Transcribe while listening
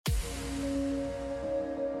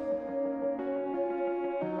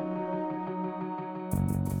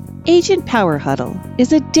Agent Power Huddle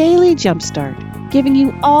is a daily jumpstart, giving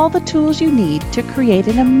you all the tools you need to create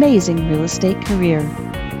an amazing real estate career.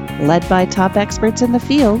 Led by top experts in the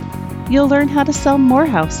field, you'll learn how to sell more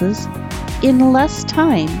houses in less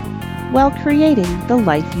time while creating the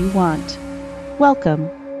life you want. Welcome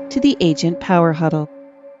to the Agent Power Huddle.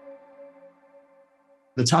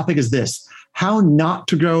 The topic is this: how not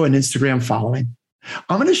to grow an Instagram following.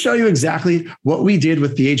 I'm going to show you exactly what we did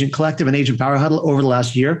with the Agent Collective and Agent Power Huddle over the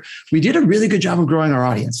last year. We did a really good job of growing our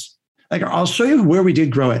audience. I'll show you where we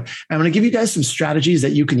did grow it. I'm going to give you guys some strategies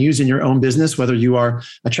that you can use in your own business, whether you are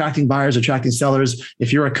attracting buyers, attracting sellers.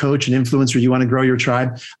 If you're a coach, an influencer, you want to grow your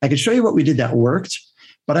tribe, I can show you what we did that worked.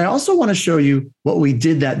 But I also want to show you what we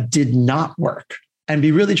did that did not work and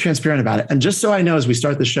be really transparent about it. And just so I know, as we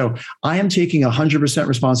start the show, I am taking 100%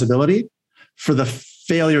 responsibility for the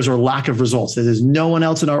failures or lack of results. There's no one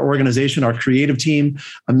else in our organization, our creative team,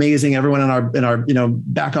 amazing. Everyone in our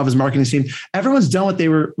back office marketing team, everyone's done what they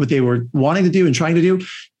were wanting to do and trying to do.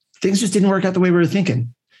 Things just didn't work out the way we were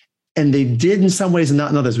thinking. And they did in some ways and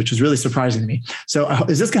not in others, which was really surprising to me. So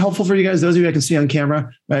is this helpful for you guys? Those of you I can see on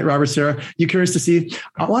camera, right? Robert, Sarah, you curious to see?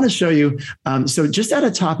 I want to show you. So just at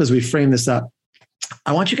the top, as we frame this up,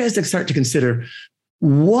 I want you guys to start to consider,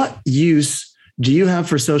 what use do you have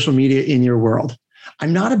for social media in your world?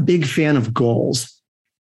 I'm not a big fan of goals.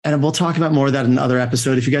 And we'll talk about more of that in another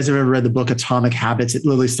episode. If you guys have ever read the book Atomic Habits, it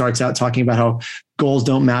literally starts out talking about how goals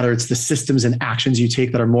don't matter. It's the systems and actions you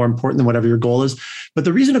take that are more important than whatever your goal is. But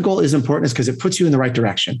the reason a goal is important is because it puts you in the right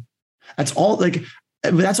direction. That's all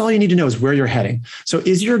you need to know, is where you're heading. So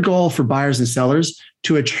is your goal for buyers and sellers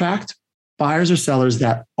to attract buyers or sellers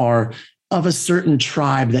that are of a certain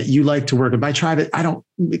tribe that you like to work with? By tribe, it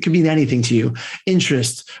could mean anything to you.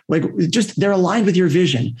 Interest, they're aligned with your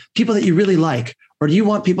vision, people that you really like. Or do you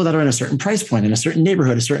want people that are in a certain price point, in a certain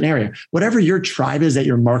neighborhood, a certain area? Whatever your tribe is that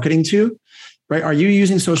you're marketing to, right? Are you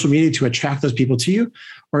using social media to attract those people to you?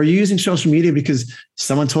 Or are you using social media because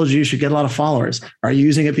someone told you should get a lot of followers? Are you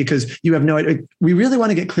using it because you have no idea? We really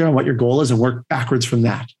want to get clear on what your goal is and work backwards from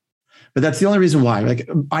that. But that's the only reason why.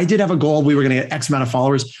 I did have a goal. We were going to get X amount of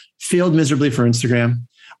followers, failed miserably for Instagram.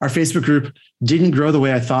 Our Facebook group didn't grow the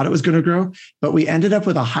way I thought it was going to grow, but we ended up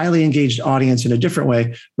with a highly engaged audience in a different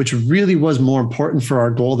way, which really was more important for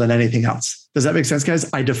our goal than anything else. Does that make sense,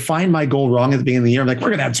 guys? I defined my goal wrong at the beginning of the year. I'm like, we're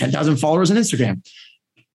going to have 10,000 followers on Instagram.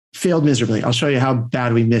 Failed miserably. I'll show you how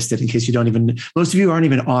bad we missed it in case most of you aren't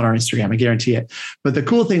even on our Instagram. I guarantee it. But the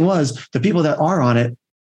cool thing was, the people that are on it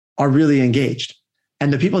are really engaged.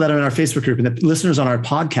 And the people that are in our Facebook group and the listeners on our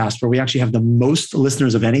podcast, where we actually have the most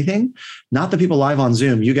listeners of anything, not the people live on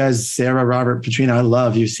Zoom. You guys, Sarah, Robert, Patrina, I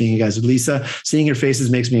love seeing you guys. Lisa, seeing your faces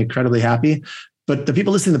makes me incredibly happy. But the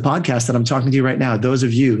people listening to the podcast that I'm talking to you right now, those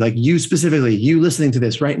of you, like you specifically, you listening to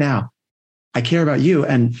this right now, I care about you.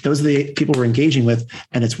 And those are the people we're engaging with,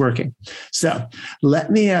 and it's working. So let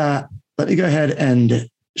me go ahead and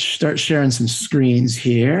start sharing some screens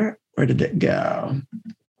here. Where did it go?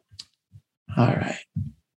 All right,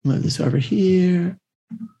 move this over here.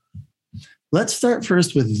 Let's start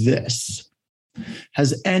first with this.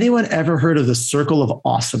 Has anyone ever heard of the Circle of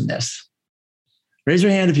Awesomeness? Raise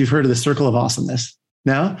your hand if you've heard of the Circle of Awesomeness.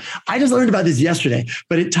 No? I just learned about this yesterday,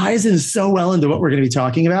 but it ties in so well into what we're going to be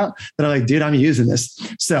talking about that I'm like, dude, I'm using this.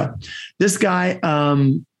 So this guy,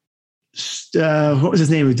 what was his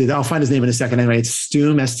name? I'll find his name in a second. Anyway, it's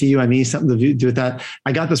Stume, S-T-U-M-E, something to do with that.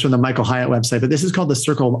 I got this from the Michael Hyatt website, but this is called the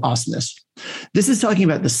Circle of Awesomeness. This is talking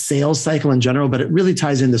about the sales cycle in general, but it really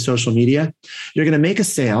ties into social media. You're going to make a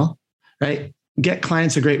sale, right? Get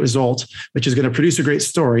clients a great result, which is going to produce a great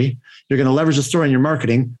story. You're going to leverage the story in your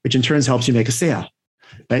marketing, which in turn helps you make a sale.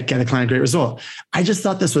 Right? Get a client a great result. I just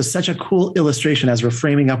thought this was such a cool illustration as we're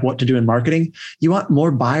framing up what to do in marketing. You want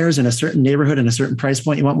more buyers in a certain neighborhood and a certain price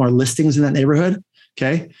point. You want more listings in that neighborhood.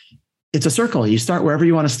 Okay. It's a circle. You start wherever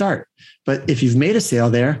you want to start. But if you've made a sale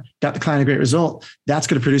there, got the client a great result, that's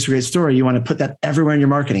going to produce a great story. You want to put that everywhere in your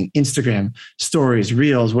marketing, Instagram, stories,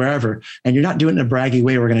 reels, wherever. And you're not doing it in a braggy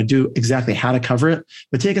way. We're going to do exactly how to cover it,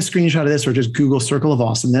 but take a screenshot of this or just Google Circle of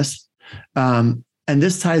Awesomeness. And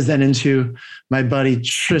this ties then into my buddy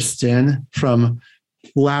Tristan from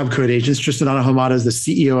Lab Code Agents. Tristan Anahomata is the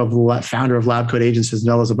CEO founder of Lab Code Agents, as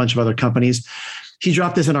well as a bunch of other companies. He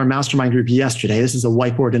dropped this in our mastermind group yesterday. This is a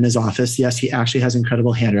whiteboard in his office. Yes, he actually has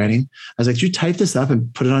incredible handwriting. I was like, did you type this up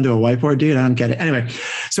and put it onto a whiteboard, dude? I don't get it. Anyway,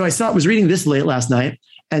 so I was reading this late last night,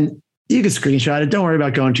 and you can screenshot it. Don't worry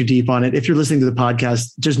about going too deep on it. If you're listening to the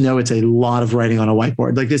podcast, just know it's a lot of writing on a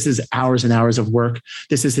whiteboard. Like, this is hours and hours of work.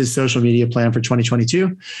 This is his social media plan for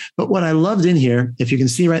 2022. But what I loved in here, if you can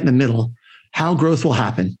see right in the middle, how growth will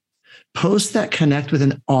happen. posts that connect with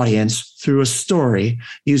an audience through a story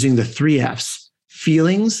using the 3 F's: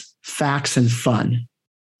 feelings, facts, and fun.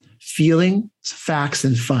 Feelings, facts,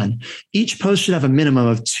 and fun. Each post should have a minimum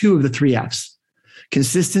of 2 of the 3 F's.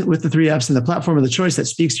 Consistent with the 3 F's, and the platform of the choice that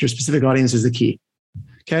speaks to your specific audience is the key.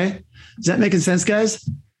 Okay? Is that making sense, guys?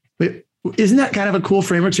 Isn't that kind of a cool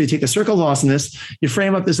framework? So you take the circle of awesomeness, you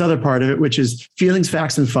frame up this other part of it, which is feelings,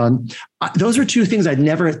 facts, and fun. Those are 2 things I'd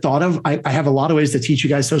never thought of. I have a lot of ways to teach you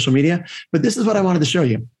guys social media, but this is what I wanted to show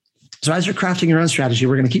you. So as you're crafting your own strategy,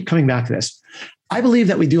 we're going to keep coming back to this. I believe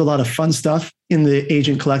that we do a lot of fun stuff in the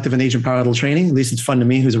Agent Collective and Agent Power Huddle training. At least it's fun to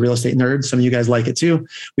me, who's a real estate nerd. Some of you guys like it too.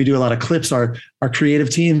 We do a lot of clips. Our creative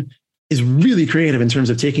team is really creative in terms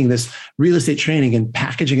of taking this real estate training and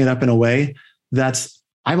packaging it up in a way that's,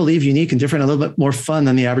 I believe, unique and different, a little bit more fun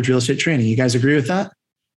than the average real estate training. You guys agree with that?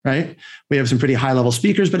 Right? We have some pretty high level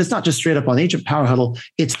speakers, but it's not just straight up on Agent Power Huddle.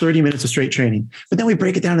 It's 30 minutes of straight training, but then we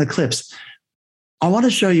break it down into clips. I want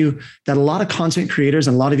to show you that a lot of content creators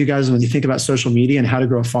and a lot of you guys, when you think about social media and how to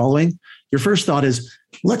grow a following, your first thought is,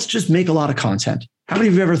 let's just make a lot of content. How many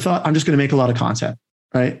of you ever thought, I'm just going to make a lot of content,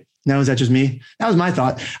 right? Now, is that just me? That was my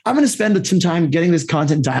thought. I'm going to spend some time getting this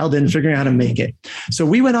content dialed in, figuring out how to make it. So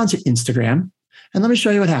we went on to Instagram, and let me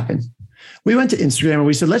show you what happened. We went to Instagram and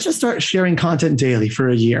we said, let's just start sharing content daily for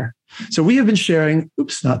a year. So we have been sharing,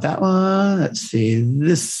 oops, not that one. Let's see,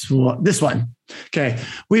 this one. Okay.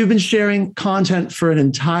 We've been sharing content for an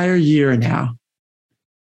entire year now.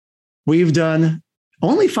 We've done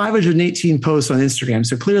only 518 posts on Instagram.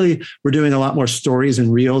 So clearly we're doing a lot more stories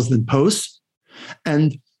and reels than posts.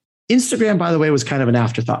 And Instagram, by the way, was kind of an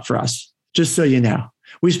afterthought for us, just so you know.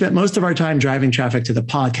 We spent most of our time driving traffic to the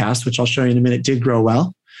podcast, which I'll show you in a minute, did grow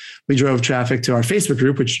well. We drove traffic to our Facebook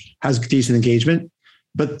group, which has decent engagement,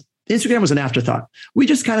 but Instagram was an afterthought. We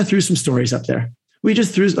just kind of threw some stories up there. We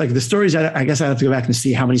just threw like the stories. I guess I'd have to go back and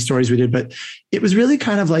see how many stories we did, but it was really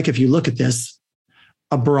kind of like, if you look at this,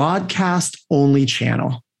 a broadcast only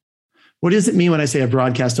channel. What does it mean when I say a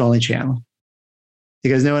broadcast only channel?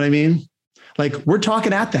 You guys know what I mean? Like we're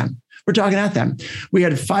talking at them. We're talking at them. We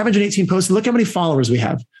had 518 posts. Look how many followers we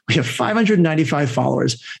have. We have 595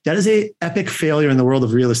 followers. That is an epic failure in the world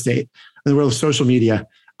of real estate, in the world of social media.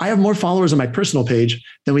 I have more followers on my personal page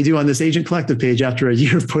than we do on this Agent Collective page after a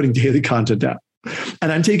year of putting daily content out.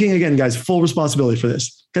 And I'm taking, again, guys, full responsibility for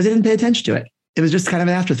this because I didn't pay attention to it. It was just kind of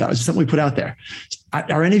an afterthought. It was just something we put out there.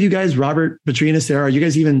 Are any of you guys, Robert, Patrina, Sarah, are you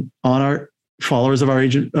guys even on our followers of our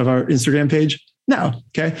Instagram page? No.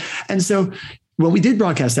 Okay. And so when we did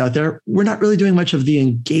broadcast out there, we're not really doing much of the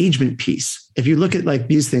engagement piece. If you look at like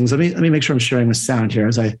these things, let me make sure I'm sharing with sound here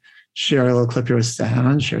as I share a little clip here with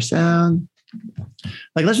sound, share sound.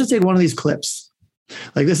 Like, let's just take one of these clips.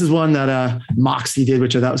 Like this is one that Moxie did,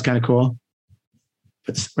 which I thought was kind of cool.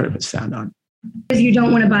 Where to put sound on? You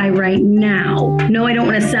don't want to buy right now. No, I don't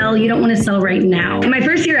want to sell. You don't want to sell right now. In my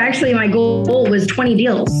first year, actually, my goal was 20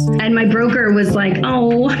 deals. And my broker was like,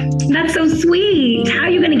 oh, that's so sweet. How are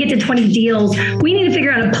you going to get to 20 deals? We need to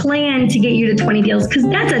figure out a plan to get you to 20 deals because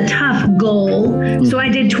that's a tough goal. So I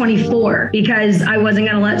did 24 because I wasn't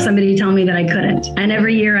going to let somebody tell me that I couldn't. And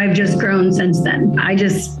every year I've just grown since then. I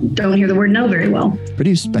just don't hear the word no very well.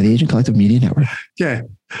 Produced by the Agent Collective Media Network. Okay.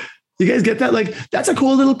 You guys get that? Like, that's a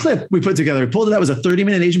cool little clip we put together. We pulled it. That was a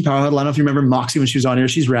 30-minute Agent Power Huddle. I don't know if you remember Moxie when she was on here.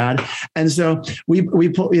 She's rad. And so we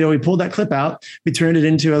pulled that clip out. We turned it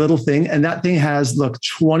into a little thing. And that thing has, look,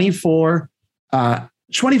 24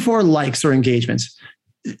 likes or engagements.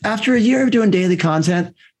 After a year of doing daily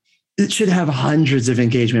content, it should have hundreds of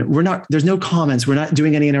engagement. There's no comments. We're not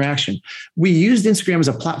doing any interaction. We used Instagram as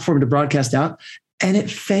a platform to broadcast out, and it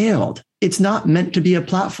failed. It's not meant to be a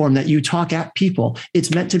platform that you talk at people.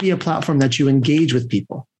 It's meant to be a platform that you engage with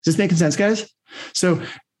people. Is this making sense, guys? So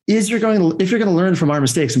if you're going to learn from our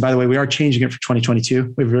mistakes, and by the way, we are changing it for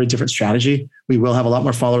 2022. We have a very different strategy. We will have a lot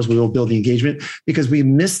more followers. We will build the engagement because we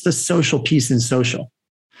missed the social piece in social.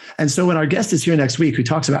 And so when our guest is here next week, who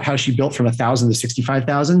talks about how she built from 1,000 to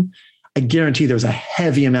 65,000, I guarantee there's a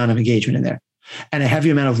heavy amount of engagement in there. And a heavy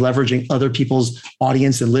amount of leveraging other people's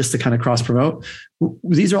audience and lists to kind of cross promote.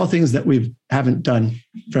 These are all things that we haven't done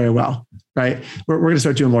very well, right? We're going to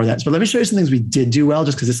start doing more of that. But let me show you some things we did do well,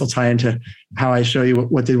 just because this will tie into how I show you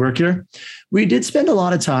what did work here. We did spend a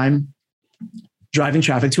lot of time driving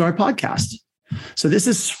traffic to our podcast. So this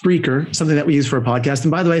is Spreaker, something that we use for a podcast.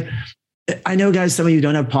 And by the way, I know, guys, some of you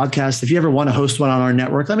don't have podcasts. If you ever want to host one on our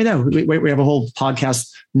network, let me know. We have a whole podcast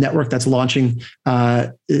network that's launching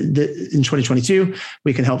in 2022.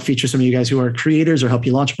 We can help feature some of you guys who are creators or help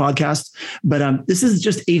you launch a podcast. But this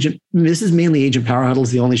is mainly Agent Power Huddle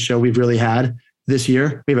is the only show we've really had this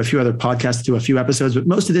year. We have a few other podcasts to do a few episodes, but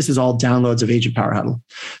most of this is all downloads of Agent Power Huddle.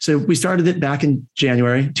 So we started it back in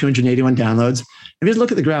January, 281 downloads. If you just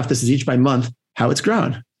look at the graph, this is each by month, how it's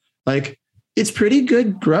grown. Like it's pretty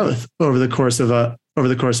good growth over the course of a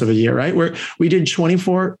year, right? Where we did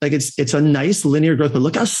 24, like it's a nice linear growth, but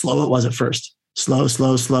look how slow it was at first. Slow.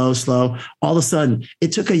 All of a sudden,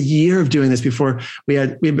 it took a year of doing this before we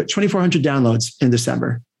had 2,400 downloads in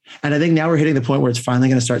December. And I think now we're hitting the point where it's finally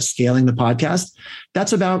going to start scaling the podcast.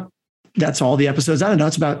 That's all the episodes. I don't know.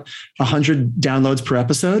 It's about 100 downloads per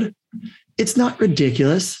episode. It's not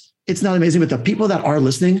ridiculous. It's not amazing, but the people that are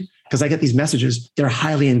listening, because I get these messages, they're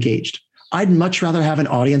highly engaged. I'd much rather have an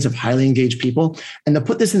audience of highly engaged people. And to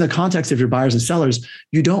put this in the context of your buyers and sellers,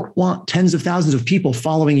 you don't want tens of thousands of people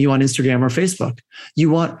following you on Instagram or Facebook. You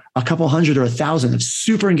want a couple hundred or 1,000 of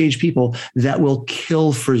super engaged people that will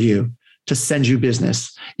kill for you to send you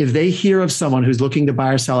business. If they hear of someone who's looking to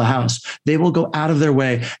buy or sell a house, they will go out of their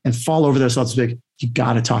way and fall over themselves to be like, you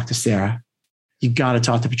got to talk to Sarah. You got to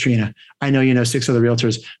talk to Patrina. I know you know 6 other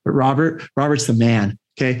realtors, but Robert's the man.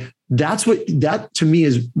 Okay. That to me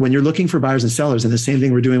is when you're looking for buyers and sellers, and the same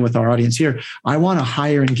thing we're doing with our audience here. I want a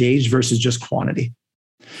higher engaged versus just quantity.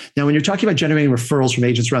 Now, when you're talking about generating referrals from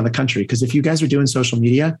agents around the country, because if you guys are doing social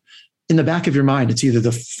media, in the back of your mind, it's either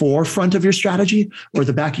the forefront of your strategy or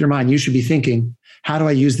the back of your mind, you should be thinking, how do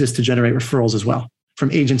I use this to generate referrals as well from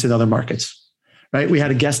agents in other markets? Right? We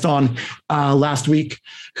had a guest on last week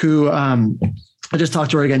who I just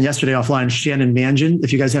talked to her again yesterday offline, Shannon Mangan.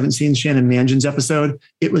 If you guys haven't seen Shannon Mangan's episode,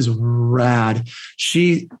 it was rad.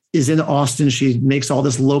 She is in Austin. She makes all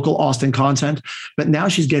this local Austin content, but now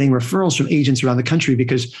she's getting referrals from agents around the country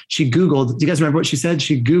because she Googled, do you guys remember what she said?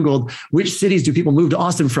 She Googled, which cities do people move to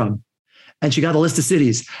Austin from? And she got a list of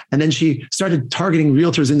cities. And then she started targeting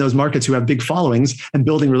realtors in those markets who have big followings and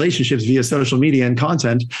building relationships via social media and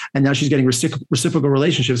content. And now she's getting reciprocal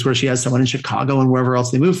relationships where she has someone in Chicago and wherever else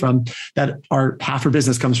they move from that are half her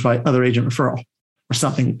business comes by other agent referral or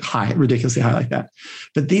something high, ridiculously high like that.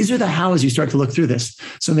 But these are the how as you start to look through this.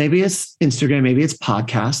 So maybe it's Instagram, maybe it's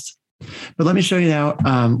podcasts. But let me show you now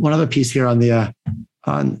one other piece here on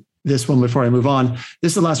this one before I move on. This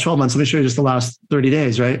is the last 12 months. Let me show you just the last 30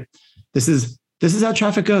 days, right? This is how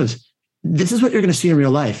traffic goes. This is what you're going to see in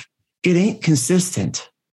real life. It ain't consistent.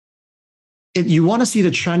 If you want to see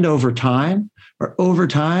the trend over time,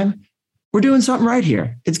 we're doing something right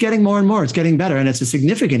here. It's getting more and more. It's getting better. And it's a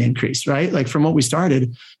significant increase, right? Like from what we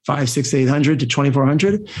started, 500, 600, 800 to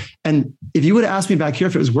 2,400. And if you would have asked me back here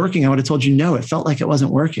if it was working, I would have told you no, it felt like it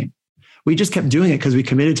wasn't working. We just kept doing it because we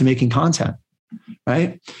committed to making content.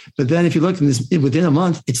 Right. But then if you look within a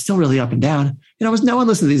month, it's still really up and down. No one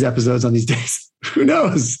listens to these episodes on these days. Who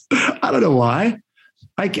knows? I don't know why.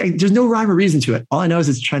 There's no rhyme or reason to it. All I know is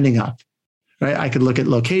it's trending up. Right. I could look at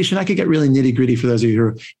location. I could get really nitty gritty for those of you who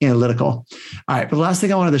are analytical. All right. But the last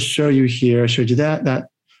thing I wanted to show you here, I showed you our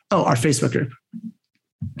Facebook group.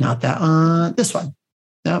 Not that. This one.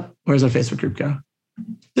 Nope. Where's our Facebook group go?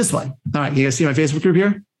 This one. All right. You guys see my Facebook group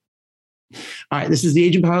here? All right, this is the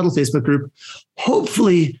Agent Power Huddle Facebook group.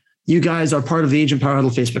 Hopefully, you guys are part of the Agent Power Huddle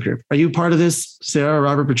Facebook group. Are you part of this, Sarah,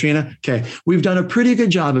 Robert, Patrina? Okay, we've done a pretty good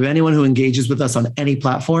job of anyone who engages with us on any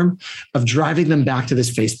platform of driving them back to this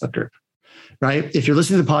Facebook group, right? If you're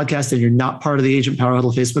listening to the podcast and you're not part of the Agent Power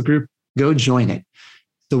Huddle Facebook group, go join it.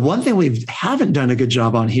 The one thing we haven't done a good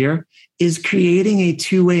job on here is creating a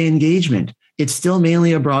two-way engagement. It's still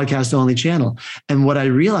mainly a broadcast-only channel. And what I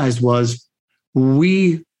realized was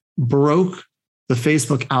we broke the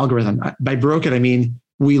Facebook algorithm. By broke it, I mean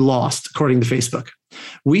we lost, according to Facebook.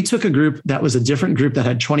 We took a group that was a different group that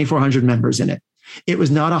had 2,400 members in it. It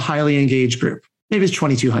was not a highly engaged group. Maybe it's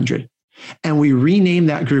 2,200. And we renamed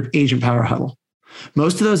that group Agent Power Huddle.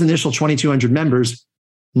 Most of those initial 2,200 members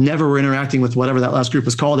never were interacting with whatever that last group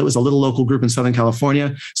was called. It was a little local group in Southern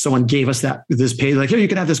California. Someone gave us this page, like, here, you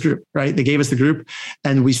can have this group, right? They gave us the group.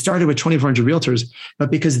 And we started with 2,400 realtors.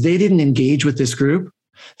 But because they didn't engage with this group,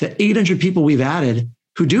 the 800 people we've added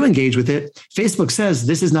who do engage with it, Facebook says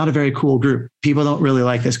this is not a very cool group. People don't really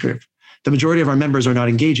like this group. The majority of our members are not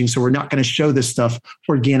engaging, so we're not going to show this stuff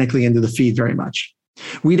organically into the feed very much.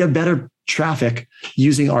 We'd have better traffic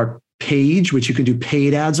using our page, which you can do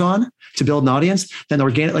paid ads on to build an audience, than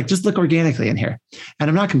organic. Like, just look organically in here. And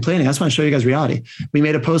I'm not complaining. I just want to show you guys reality. We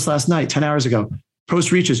made a post last night, 10 hours ago.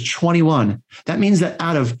 Post reach is 21. That means that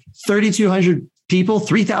out of 3,200 people,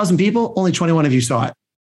 3,000 people, only 21 of you saw it.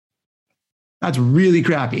 That's really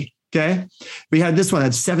crappy. Okay. We had this one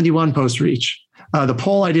at 71 post reach. The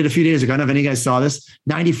poll I did a few days ago, I don't know if any of you guys saw this.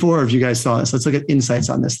 94 of you guys saw this. Let's look at insights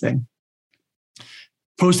on this thing.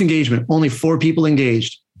 Post engagement, only 4 people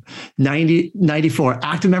engaged. 94.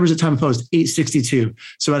 Active members at time of post, 862.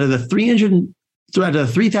 So out of the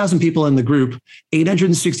 3,000 people in the group,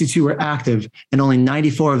 862 were active and only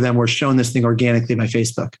 94 of them were shown this thing organically by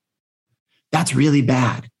Facebook. That's really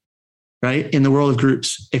bad, right? In the world of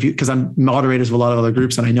groups, because I'm moderators of a lot of other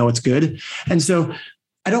groups and I know it's good. And so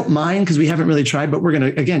I don't mind because we haven't really tried, but we're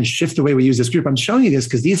going to, again, shift the way we use this group. I'm showing you this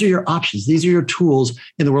because these are your options. These are your tools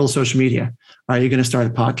in the world of social media. Are you going to start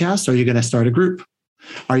a podcast? Are you going to start a group?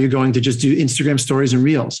 Are you going to just do Instagram stories and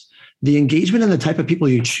reels? The engagement and the type of people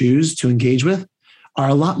you choose to engage with are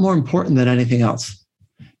a lot more important than anything else.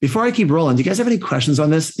 Before I keep rolling, do you guys have any questions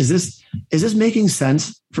on this? Is this making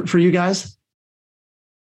sense for you guys?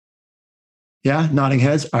 Yeah, nodding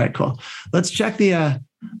heads. All right, cool. Let's check my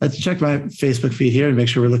Facebook feed here and make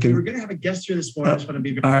sure we're looking. We're going to have a guest here this morning. I just want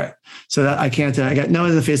to be all right. So that I got no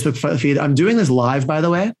in the Facebook feed. I'm doing this live, by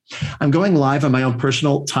the way. I'm going live on my own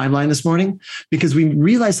personal timeline this morning because we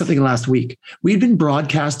realized something last week. We'd been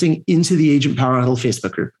broadcasting into the Agent Power Huddle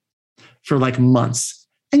Facebook group for like months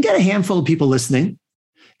and get a handful of people listening,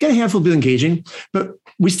 get a handful of people engaging. But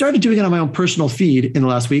we started doing it on my own personal feed in the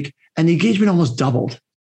last week and the engagement almost doubled.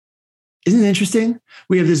 Isn't it interesting?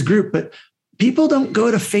 We have this group, but people don't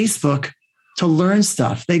go to Facebook to learn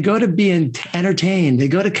stuff. They go to be entertained. They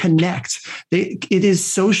go to connect. It is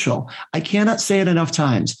social. I cannot say it enough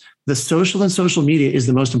times. The social and social media is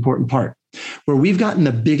the most important part. Where we've gotten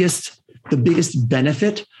the biggest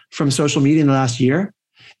benefit from social media in the last year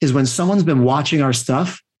is when someone's been watching our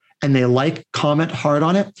stuff and they comment hard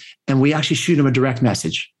on it, and we actually shoot them a direct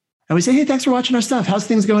message. And we say, hey, thanks for watching our stuff. How's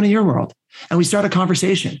things going in your world? And we start a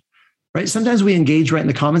conversation. Right? Sometimes we engage right in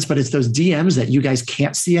the comments, but it's those DMs that you guys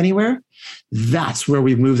can't see anywhere. That's where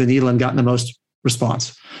we've moved the needle and gotten the most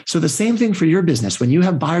response. So the same thing for your business. When you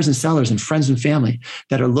have buyers and sellers and friends and family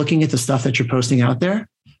that are looking at the stuff that you're posting out there,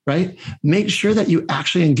 right? Make sure that you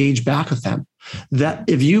actually engage back with them. That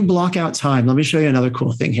if you block out time, let me show you another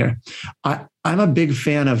cool thing here. I'm a big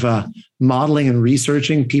fan of modeling and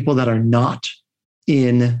researching people that are not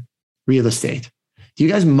in real estate. Do you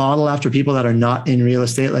guys model after people that are not in real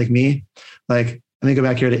estate like me? Like, let me go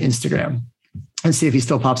back here to Instagram and see if he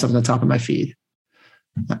still pops up on the top of my feed.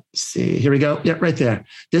 Let's see. Here we go. Yep, right there.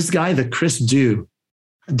 This guy, the Chris Do.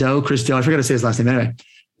 I forgot to say his last name. Anyway,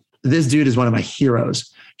 this dude is one of my heroes.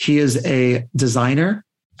 He is a designer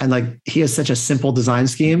and he has such a simple design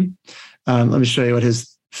scheme. Let me show you what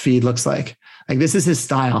his feed looks like. Like, this is his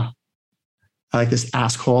style. I like this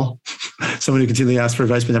asshole. Someone who continually asks for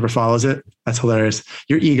advice but never follows it. That's hilarious.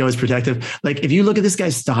 Your ego is protective. Like, if you look at this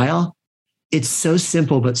guy's style, it's so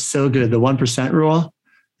simple but so good. The 1% rule,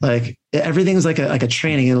 like everything's like a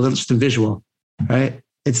training and a little just a visual, right?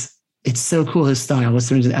 It's so cool. His style. What's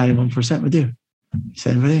the reason adding 1% would do?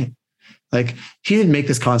 7.8. Like, he didn't make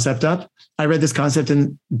this concept up. I read this concept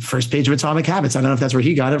in the first page of Atomic Habits. I don't know if that's where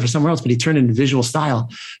he got it or somewhere else, but he turned it into visual style.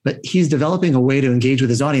 But he's developing a way to engage with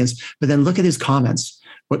his audience. But then look at his comments.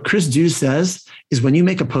 What Chris Do says is when you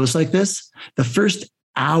make a post like this, the first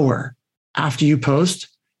hour after you post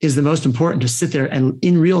is the most important, to sit there and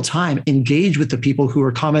in real time engage with the people who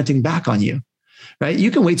are commenting back on you, right?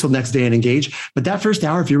 You can wait till next day and engage, but that first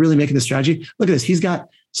hour, if you're really making the strategy, look at this. He's got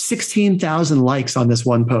 16,000 likes on this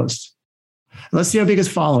one post. Let's see how big his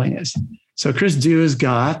following is. So Chris Do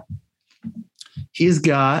he's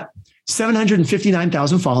got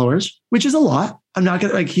 759,000 followers, which is a lot. I'm not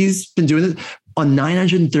going to, he's been doing it on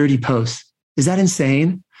 930 posts. Is that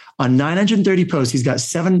insane? On 930 posts, he's got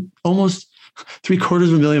almost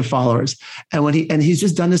 750,000 followers. And he's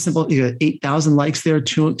just done this simple, he got 8,000 likes there,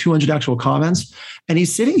 200 actual comments. And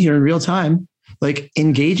he's sitting here in real time,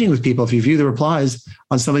 engaging with people. If you view the replies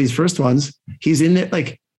on some of these first ones, he's in there,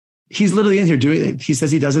 he's literally in here doing it. He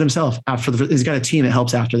says he does it himself. He's got a team that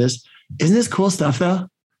helps after this. Isn't this cool stuff though?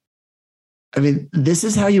 I mean, this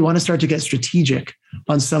is how you want to start to get strategic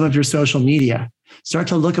on some of your social media. Start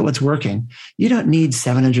to look at what's working. You don't need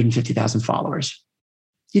 750,000 followers.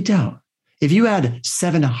 You don't. If you had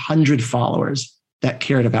 700 followers that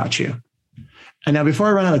cared about you. And now before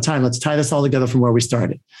I run out of time, let's tie this all together from where we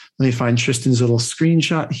started. Let me find Tristan's little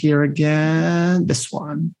screenshot here again. This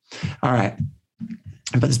one. All right.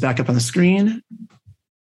 I put this back up on the screen.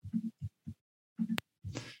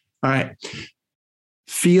 All right.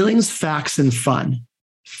 Feelings, facts, and fun.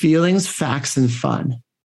 Feelings, facts, and fun.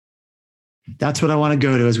 That's what I want to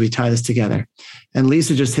go to as we tie this together. And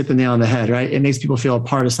Lisa just hit the nail on the head, right? It makes people feel a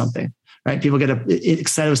part of something, right? People get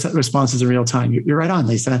excited with responses in real time. You're right on,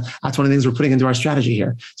 Lisa. That's one of the things we're putting into our strategy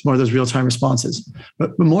here. It's more of those real-time responses.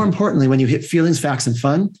 But more importantly, when you hit feelings, facts, and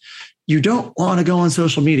fun, you don't want to go on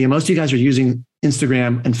social media. Most of you guys are using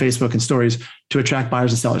Instagram and Facebook and stories to attract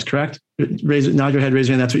buyers and sellers, correct? Nod your head, raise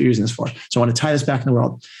your hand. That's what you're using this for. So I want to tie this back in the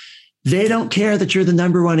world. They don't care that you're the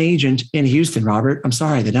number one agent in Houston, Robert. I'm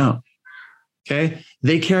sorry, they don't. Okay.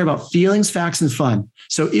 They care about feelings, facts, and fun.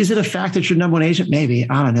 So is it a fact that you're number one agent? Maybe.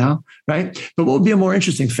 I don't know. Right. But what would be a more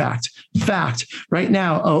interesting fact? Right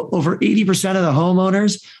now, over 80% of the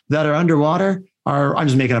homeowners that are underwater are, I'm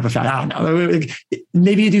just making up a fact. I don't know.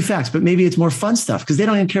 Maybe you do facts, but maybe it's more fun stuff because they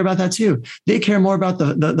don't even care about that too. They care more about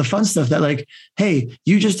the fun stuff that like, hey,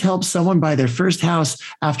 you just helped someone buy their first house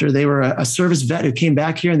after they were a service vet who came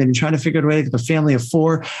back here and they've been trying to figure out a way to get the family of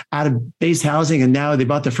 4 out of base housing. And now they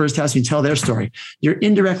bought their first house and you tell their story. You're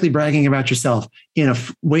indirectly bragging about yourself in a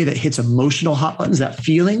way that hits emotional hot buttons, that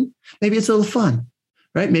feeling. Maybe it's a little fun.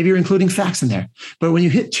 Right? Maybe you're including facts in there. But when you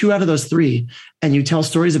hit 2 out of those 3 and you tell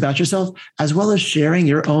stories about yourself, as well as sharing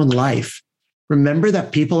your own life, remember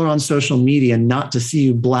that people are on social media not to see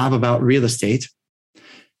you blab about real estate.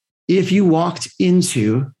 If you walked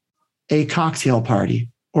into a cocktail party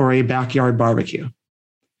or a backyard barbecue,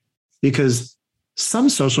 because some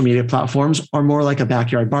social media platforms are more like a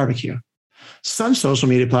backyard barbecue. Some social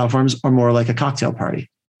media platforms are more like a cocktail party.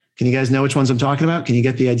 Can you guys know which ones I'm talking about? Can you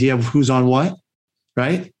get the idea of who's on what?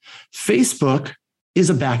 Right? Facebook is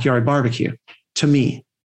a backyard barbecue to me.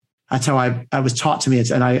 That's how I was taught to me.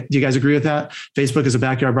 Do you guys agree with that? Facebook is a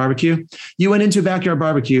backyard barbecue. You went into a backyard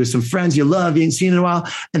barbecue, some friends you love, you ain't seen in a while.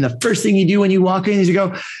 And the first thing you do when you walk in is you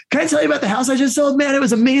go, can I tell you about the house I just sold? Man, it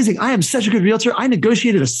was amazing. I am such a good realtor. I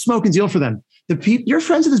negotiated a smoking deal for them. Your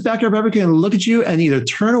friends at this backyard barbecue and look at you and either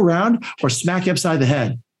turn around or smack you upside the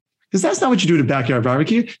head. Because that's not what you do at a backyard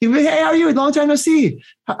barbecue. You go, hey, how are you? Long time no see.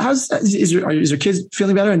 Is your kids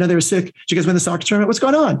feeling better? I know they were sick. Did you guys win the soccer tournament? What's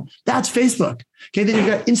going on? That's Facebook. Okay, then you've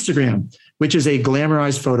got Instagram, which is a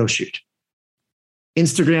glamorized photo shoot.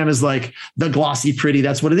 Instagram is like the glossy, pretty.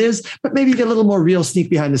 That's what it is. But maybe you get a little more real sneak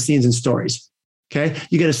behind the scenes and stories. Okay,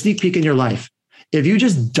 you get a sneak peek in your life. If you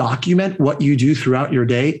just document what you do throughout your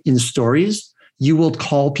day in stories, you will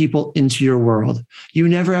call people into your world. You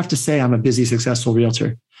never have to say, I'm a busy, successful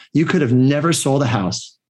realtor. You could have never sold a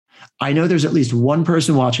house. I know there's at least one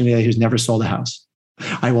person watching today who's never sold a house.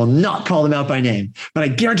 I will not call them out by name, but I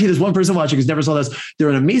guarantee there's one person watching who's never sold a house. They're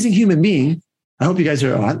an amazing human being. I hope you guys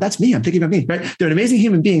are, oh, that's me. I'm thinking about me, right? They're an amazing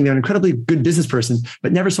human being. They're an incredibly good business person,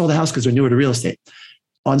 but never sold a house because they're newer to real estate.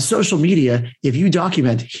 On social media, if you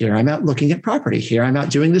document, here I'm out looking at property, here I'm out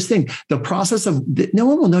doing this thing, the process of, no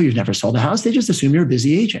one will know you've never sold a house. They just assume you're a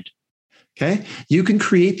busy agent. Okay. You can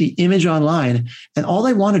create the image online and all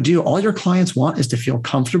they want to do, all your clients want is to feel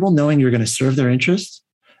comfortable knowing you're going to serve their interests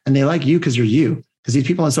and they like you because you're you, because these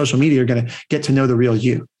people on social media are going to get to know the real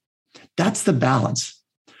you. That's the balance.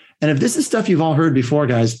 And if this is stuff you've all heard before,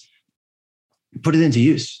 guys, put it into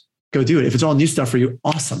use. Go do it. If it's all new stuff for you,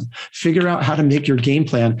 awesome. Figure out how to make your game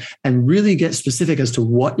plan and really get specific as to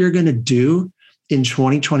what you're going to do in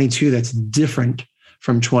 2022 that's different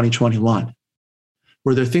from 2021.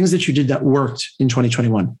 Were there things that you did that worked in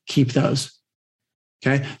 2021? Keep those.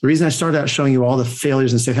 Okay. The reason I started out showing you all the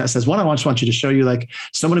failures and successes, one, I just want you to show you like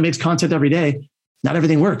someone who makes content every day, not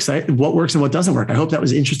everything works, right? What works and what doesn't work. I hope that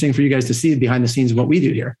was interesting for you guys to see behind the scenes of what we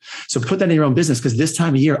do here. So put that in your own business because this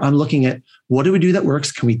time of year, I'm looking at what do we do that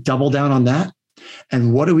works? Can we double down on that?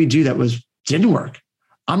 And what do we do that didn't work?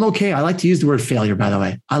 I'm okay. I like to use the word failure, by the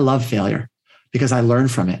way. I love failure because I learn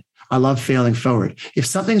from it. I love failing forward. If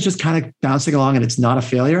something's just kind of bouncing along and it's not a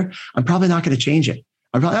failure, I'm probably not going to change it.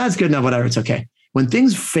 I'm probably, that's good enough, whatever, it's okay. When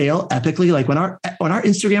things fail epically, like when our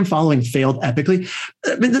Instagram following failed epically,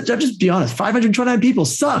 I mean, just be honest, 529 people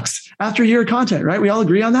sucks after a year of content, right? We all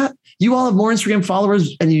agree on that. You all have more Instagram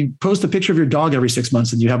followers and you post a picture of your dog every 6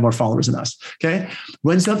 months and you have more followers than us, okay?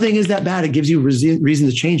 When something is that bad, it gives you reason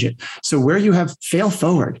to change it. So where you have fail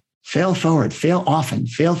forward, fail often,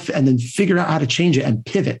 and then figure out how to change it and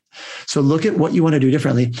pivot. So look at what you want to do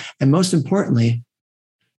differently. And most importantly,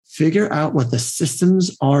 figure out what the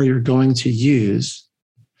systems are you're going to use,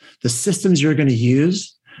 the systems you're going to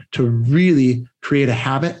use to really create a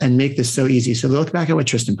habit and make this so easy. So look back at what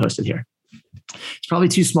Tristan posted here. It's probably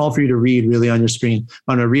too small for you to read really on your screen.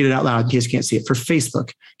 I'm going to read it out loud in case you can't see it. For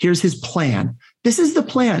Facebook, here's his plan. This is the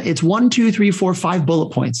plan. It's 1, 2, 3, 4, 5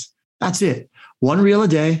 bullet points. That's it. 1 reel a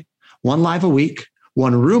day, 1 live a week,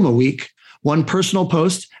 1 room a week, 1 personal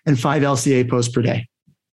post, and 5 LCA posts per day.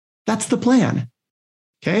 That's the plan.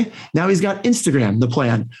 Okay. Now he's got Instagram, the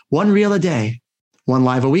plan, 1 reel a day, 1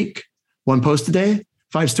 live a week, 1 post a day,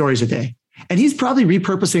 5 stories a day. And he's probably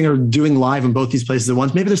repurposing or doing live in both these places at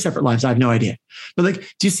once. Maybe they're separate lives. I have no idea. But like,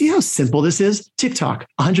 do you see how simple this is? TikTok,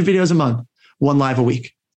 100 videos a month, 1 live a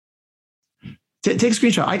week. Take a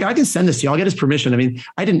screenshot. I can send this to you. I'll get his permission. I mean,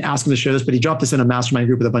 I didn't ask him to share this, but he dropped this in a mastermind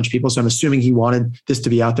group with a bunch of people. So I'm assuming he wanted this to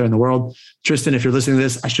be out there in the world. Tristan, if you're listening to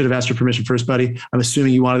this, I should have asked your permission first, buddy. I'm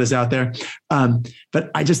assuming you wanted this out there.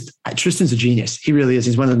 But Tristan's a genius. He really is.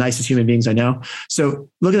 He's one of the nicest human beings I know. So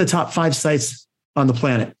look at the top 5 sites on the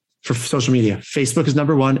planet for social media. Facebook is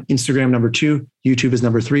number 1, Instagram number 2, YouTube is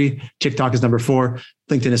number 3, TikTok is number 4,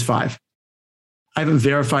 LinkedIn is 5. I haven't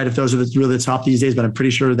verified if those are really the top these days, but I'm pretty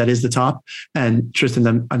sure that is the top. And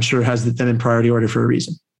Tristan, I'm sure, has them in priority order for a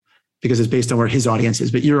reason, because it's based on where his audience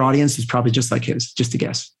is. But your audience is probably just like his, just a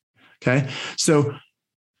guess. Okay. So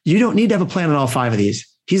you don't need to have a plan on all 5 of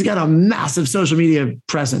these. He's got a massive social media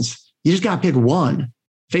presence. You just got to pick one: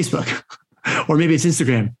 Facebook, or maybe it's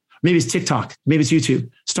Instagram, maybe it's TikTok, maybe it's YouTube.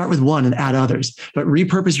 Start with one and add others, but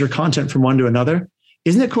repurpose your content from one to another.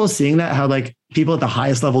 Isn't it cool seeing that, how like people at the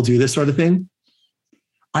highest level do this sort of thing?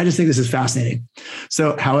 I just think this is fascinating.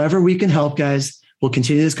 So however we can help, guys, we'll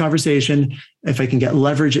continue this conversation. If I can get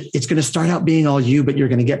leverage, it's going to start out being all you, but you're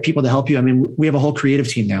going to get people to help you. I mean, we have a whole creative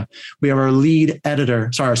team now. We have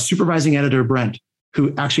our supervising editor, Brent,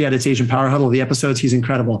 who actually edits Agent Power Huddle, the episodes. He's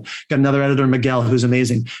incredible. Got another editor, Miguel, who's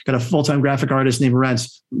amazing. Got a full-time graphic artist named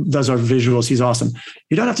Rents, does our visuals. He's awesome.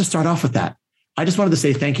 You don't have to start off with that. I just wanted to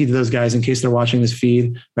say thank you to those guys in case they're watching this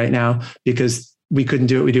feed right now, because we couldn't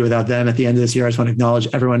do what we do without them. At the end of this year, I just want to acknowledge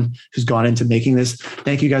everyone who's gone into making this.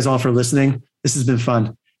 Thank you guys all for listening. This has been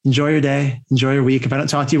fun. Enjoy your day. Enjoy your week. If I don't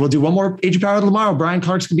talk to you, we'll do one more Agent Power tomorrow. Brian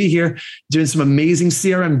Clark's going to be here doing some amazing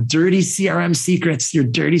dirty CRM secrets, your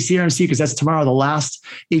dirty CRM secrets. That's tomorrow, the last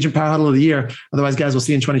Agent Power Huddle of the year. Otherwise, guys, we'll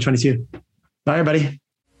see you in 2022. Bye, everybody.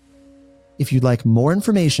 If you'd like more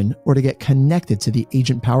information or to get connected to the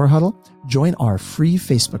Agent Power Huddle, join our free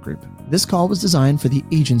Facebook group. This call was designed for the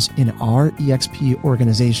agents in our EXP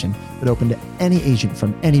organization, but open to any agent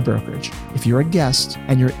from any brokerage. If you're a guest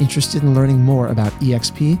and you're interested in learning more about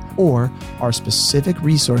EXP or our specific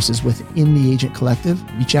resources within the Agent Collective,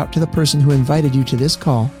 reach out to the person who invited you to this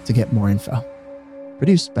call to get more info.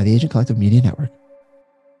 Produced by the Agent Collective Media Network.